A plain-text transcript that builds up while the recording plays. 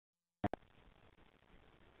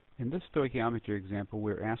In this stoichiometry example,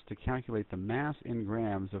 we're asked to calculate the mass in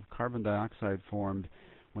grams of carbon dioxide formed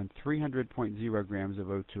when 300.0 grams of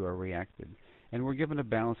O2 are reacted. And we're given a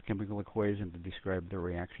balanced chemical equation to describe the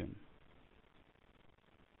reaction.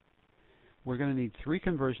 We're going to need three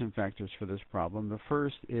conversion factors for this problem. The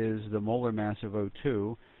first is the molar mass of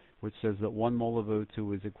O2, which says that 1 mole of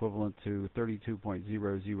O2 is equivalent to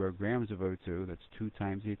 32.00 grams of O2. That's 2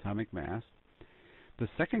 times the atomic mass. The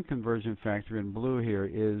second conversion factor in blue here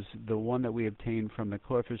is the one that we obtained from the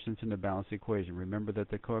coefficients in the balanced equation. Remember that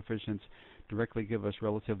the coefficients directly give us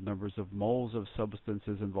relative numbers of moles of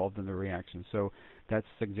substances involved in the reaction. So that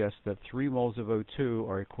suggests that 3 moles of O2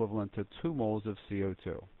 are equivalent to 2 moles of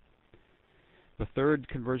CO2. The third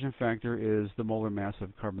conversion factor is the molar mass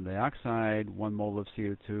of carbon dioxide, 1 mole of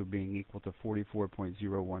CO2 being equal to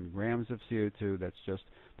 44.01 grams of CO2. That's just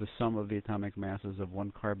the sum of the atomic masses of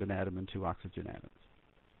 1 carbon atom and 2 oxygen atoms.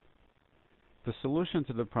 The solution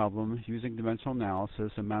to the problem using dimensional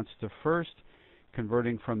analysis amounts to first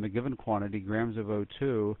converting from the given quantity, grams of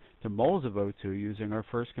O2, to moles of O2 using our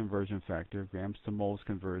first conversion factor, grams to moles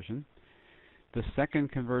conversion. The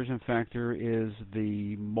second conversion factor is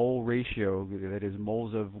the mole ratio, that is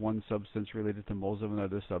moles of one substance related to moles of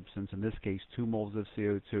another substance, in this case 2 moles of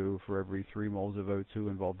CO2 for every 3 moles of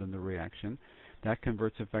O2 involved in the reaction. That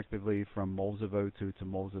converts effectively from moles of O2 to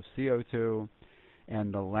moles of CO2.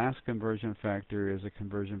 And the last conversion factor is a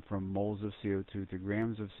conversion from moles of CO2 to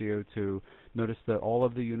grams of CO2. Notice that all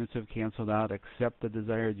of the units have canceled out except the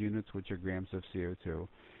desired units, which are grams of CO2.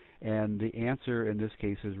 And the answer in this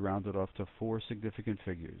case is rounded off to 4 significant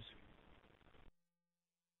figures.